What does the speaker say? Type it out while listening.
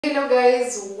Hello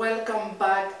guys, welcome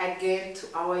back again to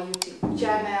our YouTube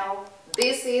channel.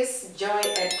 This is Joy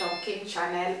and Tom King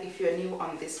channel if you're new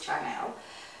on this channel.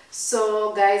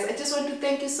 So guys, I just want to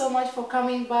thank you so much for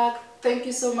coming back. Thank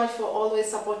you so much for always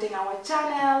supporting our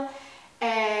channel.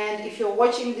 And if you're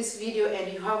watching this video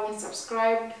and you haven't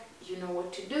subscribed, you know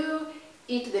what to do.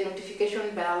 Hit the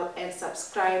notification bell and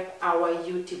subscribe our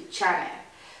YouTube channel.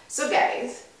 So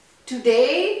guys,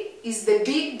 today is the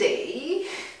big day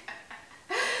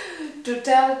to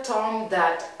tell Tom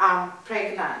that I'm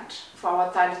pregnant for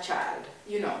our third child,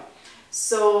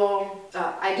 So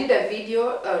I did a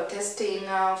video testing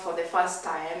for the first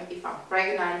time if I'm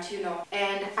pregnant,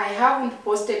 and I haven't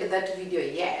posted that video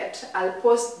yet. I'll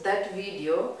post that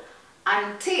video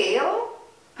until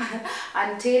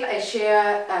I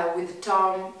share with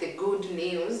Tom the good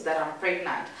news that I'm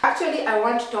pregnant. Actually, I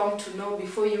want Tom to know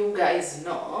before you guys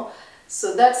know.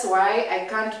 So that's why I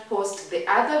can't post the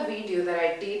other video that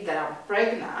I did that I'm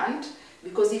pregnant,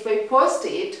 because if I post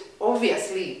it,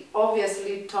 obviously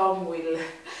Tom will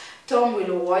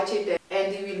watch it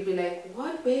and he will be like,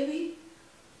 "What, baby?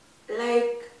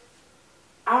 Like,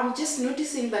 I'm just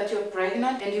noticing that you're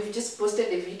pregnant and you've just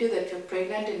posted a video that you're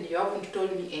pregnant and you haven't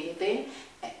told me anything."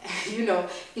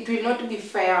 It will not be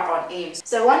fair on him.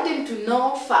 So I want him to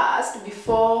know first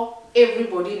before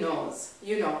everybody knows,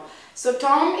 So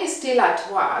Tom is still at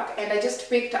work and I just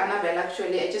picked Annabelle.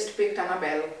 Actually, I just picked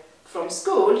Annabelle from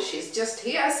school. She's just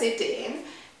here sitting,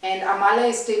 and Amalia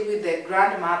is still with the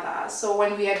grandmother. So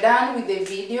when we are done with the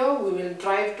video, we will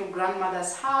drive to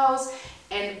grandmother's house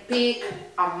and pick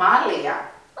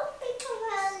Amalia. Pick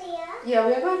Amalia? Yeah,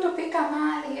 we're going to pick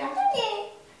Amalia.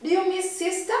 Okay. Do you miss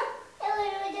sister?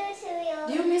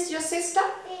 Do you miss your sister?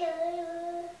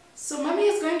 Yeah. So mommy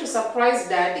is going to surprise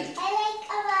daddy. I like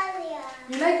Amalia.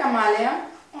 You like Amalia?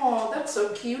 Oh, that's so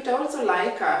cute. I also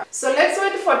like her. So let's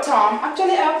wait for Tom.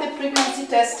 Actually, I have the pregnancy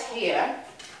test here.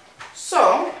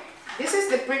 So this is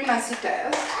the pregnancy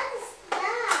test. What is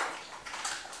that?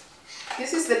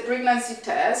 This is the pregnancy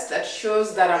test that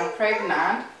shows that I'm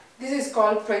pregnant. This is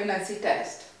called pregnancy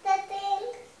test. That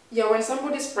thing? Yeah, when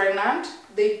somebody's pregnant,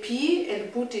 they pee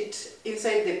and put it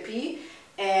inside the pee.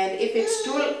 And if it's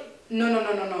too...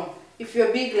 No. If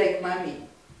you're big like mommy,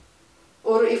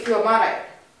 or if you're married.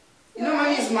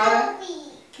 Mommy is married.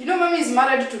 Mommy is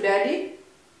married to daddy.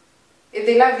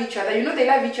 They love each other. They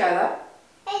love each other.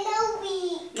 I know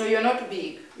big. No, you're not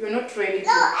big. You're not ready to.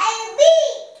 No, I'm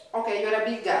big. Okay, you're a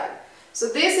big girl. So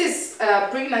this is a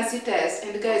pregnancy test.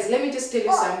 And guys, let me just tell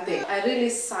you something. I really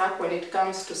suck when it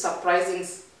comes to surprising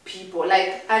people.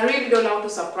 Like, I really don't know how to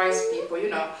surprise people,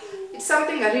 It's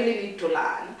something I really need to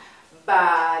learn.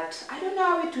 But I don't know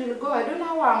how it will go. I don't know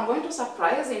how I'm going to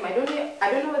surprise him. I don't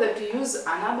know whether to use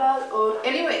Annabelle or...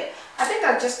 Anyway, I think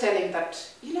I'll just tell him that,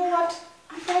 you know what,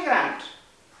 I'm pregnant.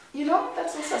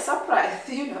 That's also a surprise,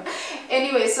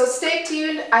 Anyway, so stay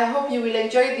tuned. I hope you will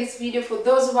enjoy this video. For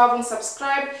those who haven't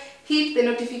subscribed, hit the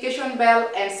notification bell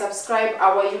and subscribe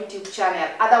our YouTube channel.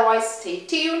 Otherwise, stay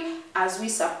tuned as we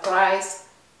surprise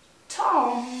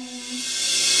Tom.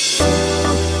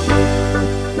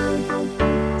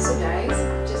 So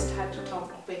guys, just had to Tom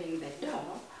opening the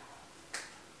door,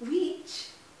 which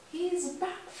he is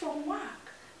back from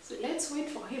work. So let's wait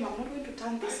for him. I'm not going to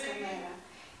turn this camera.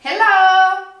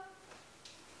 Hello!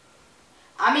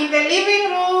 I'm in the living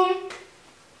room.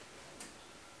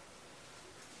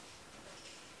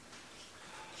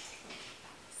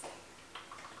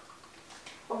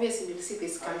 Obviously, you'll see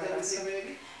this camera.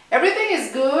 Everything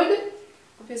is good.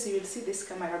 Obviously, you'll see this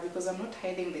camera because I'm not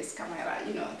hiding this camera.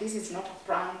 This is not a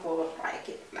prank or like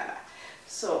it.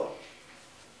 So,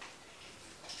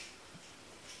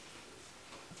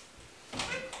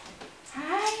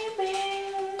 hi,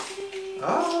 baby.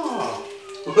 Oh,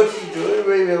 what are you doing,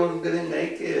 baby? I'm getting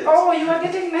naked. Oh, you are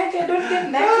getting naked. Don't get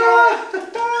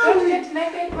naked. Don't get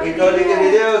naked. We're going to get a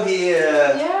video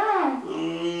here. Yeah.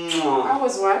 How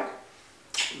was work?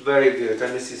 Very good. I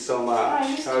miss you so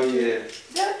much. How are you?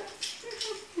 Good.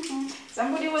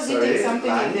 Somebody was eating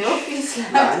something lunch. in the office.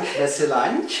 Lunch? That's a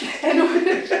lunch?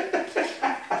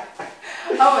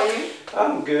 How are you?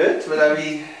 I'm good. What are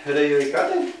you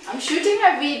recording? I'm shooting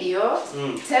a video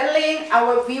telling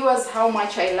our viewers how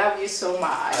much I love you so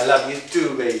much. I love you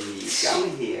too, baby.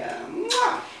 Come here.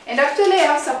 Mwah. And actually I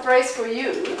have a surprise for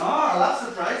you. Oh, I love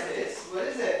surprises. What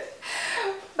is it?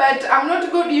 But I'm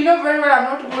not good, you know very well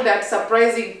I'm not good at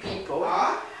surprising people.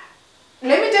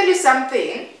 Let me tell you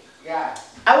something. Yeah.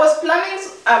 I was planning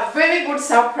a very good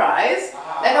surprise.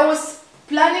 Like I was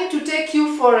planning to take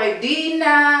you for a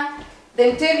dinner,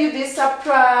 then tell you this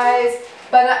surprise.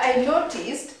 But I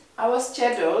noticed our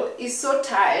schedule is so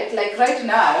tight. Like right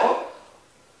now,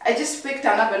 I just picked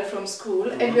Annabelle from school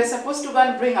and we're supposed to go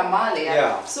and bring Amalia.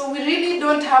 Yeah. So we really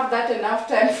don't have that enough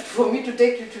time for me to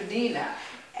take you to dinner.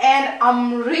 And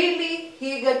I'm really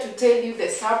eager to tell you the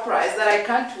surprise that I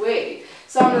can't wait.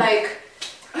 So I'm like,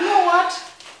 you know what?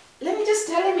 Let me just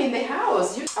tell him in the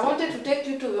house. I wanted to take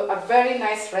you to a very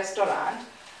nice restaurant,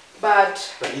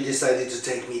 but you decided to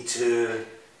take me to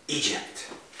Egypt.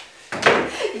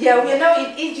 yeah, we're now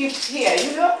in Egypt here,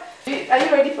 you know. Are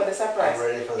you ready for the surprise? I'm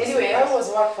ready for the anyway, surprise. how was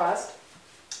work first?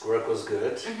 Work was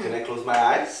good. Can I close my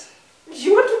eyes?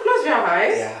 You want to close your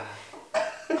eyes? Yeah.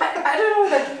 I don't know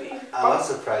that. I love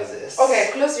surprises. Okay,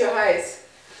 close your eyes.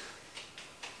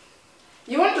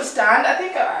 You want to stand? I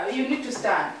think you need to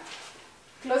stand.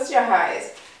 Close your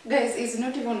eyes. Guys, it's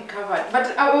not even covered.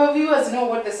 But our viewers know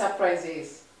what the surprise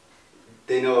is.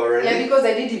 They know already? Yeah, because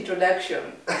I did introduction.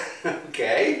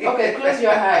 Okay. Okay, close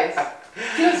your eyes.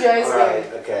 Close your eyes. Alright,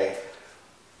 Baby. okay.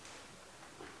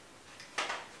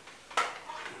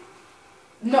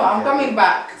 No, I'm coming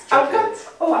back. It's I'm chocolate.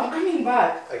 I'm coming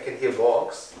back. I can hear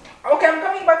box. Okay, I'm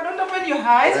coming back. Don't open your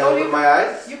eyes. Can I open my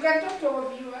eyes? You can talk to our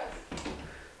viewers.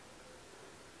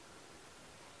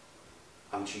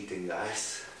 I'm cheating,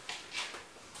 guys.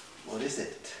 What is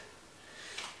it?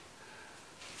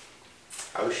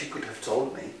 I wish you could have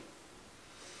told me.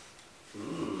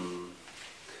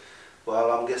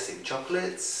 Well, I'm guessing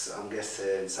chocolates, I'm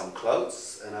guessing some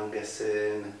clothes, and I'm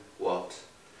guessing what?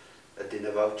 A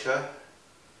dinner voucher?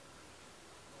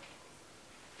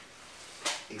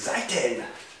 Exciting!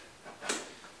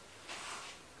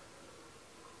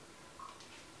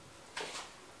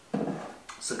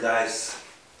 So guys,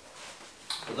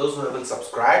 for those who haven't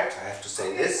subscribed, I have to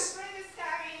say this.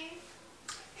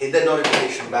 Hit the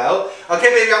notification bell. Okay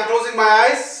baby, I'm closing my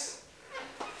eyes.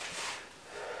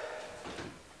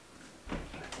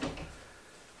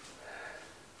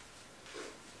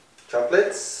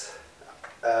 Chocolates,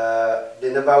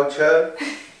 dinner voucher,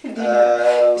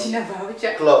 Dinner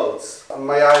voucher. clothes.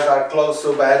 My eyes are closed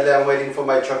so badly, I'm waiting for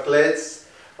my chocolates.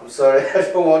 I'm sorry, I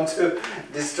don't want to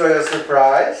destroy your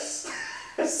surprise.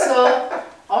 So,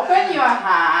 open your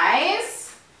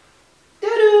eyes.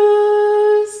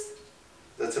 Doo-doos.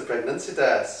 That's a pregnancy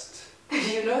test.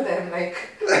 You know them, like.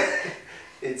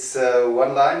 It's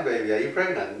one line, baby. Are you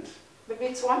pregnant? Maybe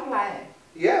it's one line.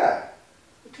 Yeah.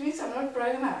 It means I'm not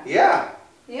pregnant. Yeah.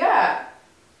 Yeah.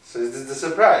 So is this the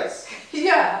surprise?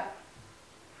 Yeah.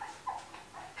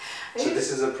 So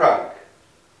this is a prank.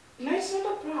 No, it's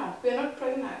not a prank. We're not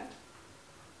pregnant.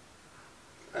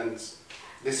 And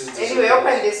this is the Anyway,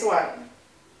 surprise. open this one.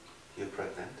 You're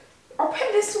pregnant? Open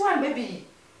this one, baby.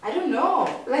 I don't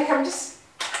know. Like, I'm just.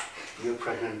 You're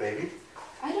pregnant, baby?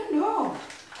 I don't know.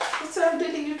 That's what I'm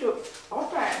telling you to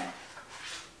open.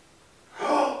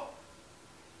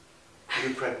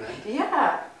 You're pregnant?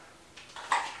 Yeah.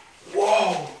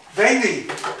 Whoa! Baby!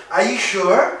 Are you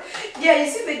sure? Yeah, you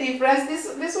see the difference?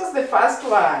 This was the first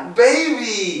one.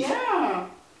 Baby! Yeah.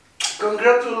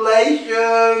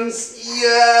 Congratulations!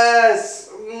 Yes!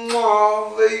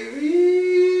 Oh,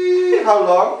 baby! How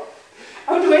long?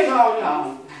 How do I know how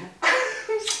long?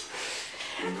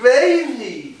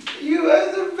 Baby! You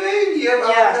are the baby! I'm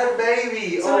Yeah. the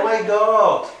baby! So- Oh my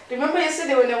god! Remember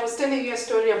yesterday when I was telling you a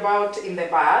story about in the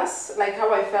bus, like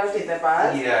how I felt in the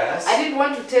bus? Yes. I didn't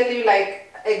want to tell you like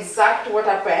exact what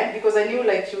happened because I knew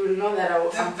like you will know that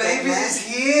The baby is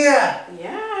here!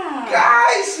 Yeah.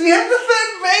 Guys, we have the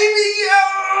third baby!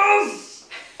 Yes!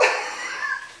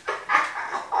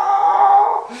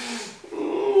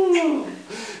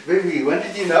 Baby, when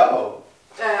did you know?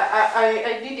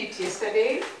 I did it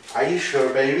yesterday Are you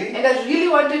sure, baby? and I really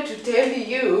wanted to tell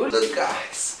you. Look,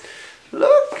 guys.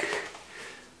 Look.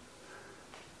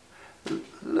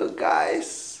 Look,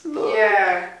 guys. Look.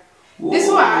 Yeah. This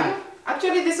Whoa. one,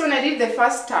 actually this one I did the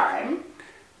first time.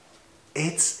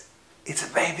 It's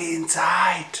a baby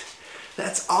inside.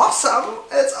 That's awesome.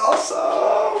 That's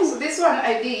awesome. So this one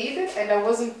I did and I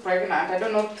wasn't pregnant, I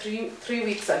don't know, three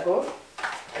weeks ago.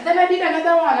 And then I did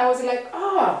another one, I was like,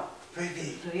 oh,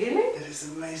 Baby, really? that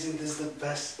is amazing. This is the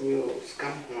best news.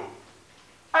 Come on.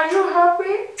 Are you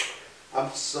happy?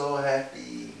 I'm so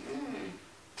happy.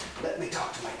 Let me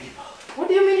talk to my people. What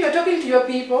do you mean you're talking to your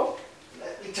people?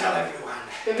 Let me tell everyone.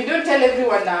 Baby, don't tell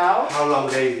everyone now. How long,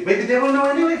 baby? Maybe they will know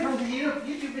anyway from the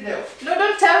YouTube video. No,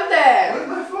 don't tell them. Where's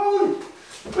my phone?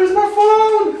 Where's my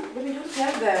phone? Baby, don't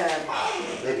tell them.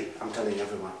 Oh, baby, I'm telling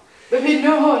everyone. Baby,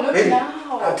 no, not Baby,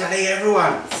 now. I'm telling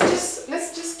everyone.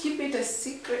 Let's just keep it a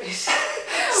secret.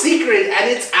 Secret, and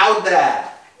it's out there.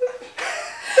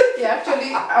 Yeah,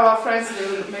 actually, our friends,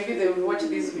 maybe they will watch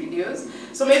these videos.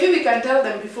 So maybe we can tell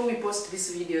them before we post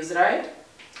these videos, right?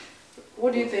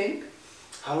 What do you think?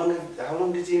 How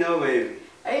long did you know, baby?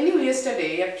 I knew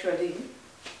yesterday, actually.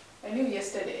 I knew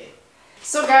yesterday.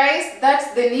 So guys,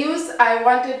 that's the news I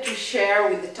wanted to share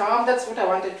with Tom. That's what I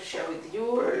wanted to share with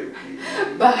you.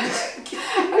 But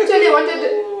actually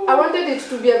I wanted it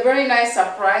to be a very nice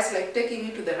surprise, like taking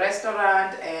you to the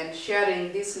restaurant and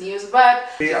sharing this news, but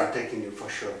We are taking you for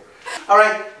sure.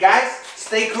 Alright guys,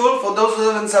 stay cool. For those who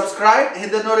haven't subscribed,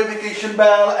 hit the notification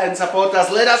bell and support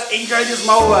us. Let us enjoy this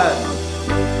moment.